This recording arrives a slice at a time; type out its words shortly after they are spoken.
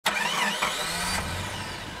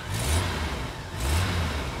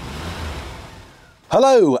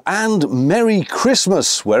Hello and Merry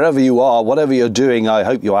Christmas, wherever you are, whatever you're doing. I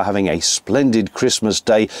hope you are having a splendid Christmas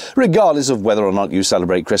day, regardless of whether or not you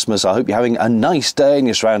celebrate Christmas. I hope you're having a nice day and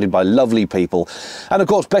you're surrounded by lovely people. And of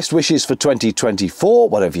course, best wishes for 2024,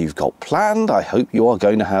 whatever you've got planned. I hope you are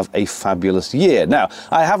going to have a fabulous year. Now,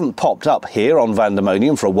 I haven't popped up here on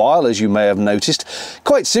Vandemonium for a while, as you may have noticed.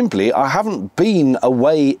 Quite simply, I haven't been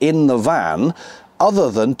away in the van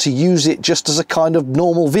other than to use it just as a kind of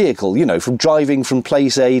normal vehicle, you know, from driving from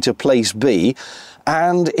place A to place B,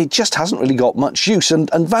 and it just hasn't really got much use. And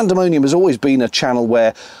Vandemonium has always been a channel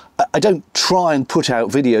where I don't try and put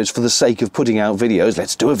out videos for the sake of putting out videos.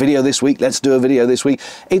 Let's do a video this week, let's do a video this week.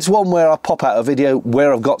 It's one where I pop out a video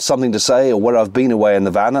where I've got something to say or where I've been away in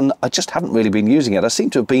the van, and I just haven't really been using it. I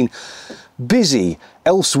seem to have been busy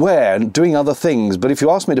elsewhere and doing other things, but if you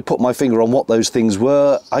asked me to put my finger on what those things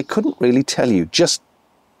were, I couldn't really tell you. Just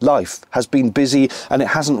life has been busy and it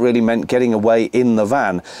hasn't really meant getting away in the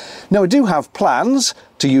van. Now, I do have plans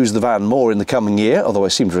to use the van more in the coming year, although I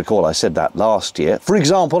seem to recall I said that last year. For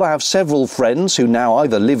example, I have several friends who now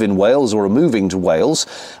either live in Wales or are moving to Wales,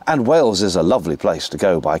 and Wales is a lovely place to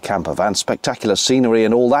go by campervan, spectacular scenery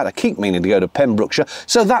and all that. I keep meaning to go to Pembrokeshire,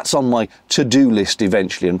 so that's on my to-do list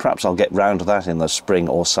eventually, and perhaps I'll get round to that in the spring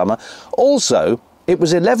or summer. Also, it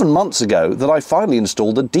was 11 months ago that I finally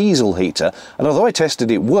installed a diesel heater, and although I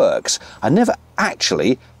tested it works, I never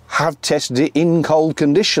actually have tested it in cold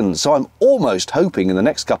conditions. So I'm almost hoping in the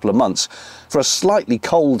next couple of months for a slightly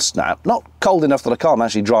cold snap, not cold enough that I can't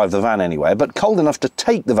actually drive the van anywhere, but cold enough to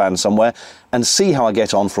take the van somewhere and see how I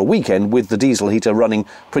get on for a weekend with the diesel heater running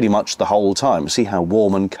pretty much the whole time, see how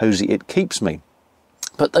warm and cosy it keeps me.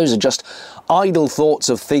 But those are just idle thoughts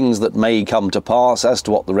of things that may come to pass. As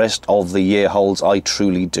to what the rest of the year holds, I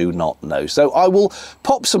truly do not know. So I will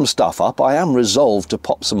pop some stuff up. I am resolved to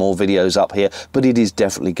pop some more videos up here, but it is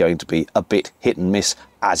definitely going to be a bit hit and miss,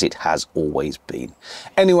 as it has always been.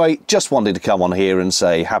 Anyway, just wanted to come on here and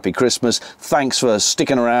say Happy Christmas. Thanks for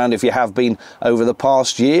sticking around if you have been over the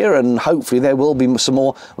past year, and hopefully there will be some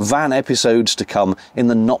more van episodes to come in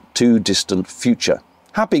the not too distant future.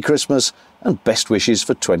 Happy Christmas and best wishes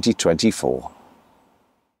for 2024.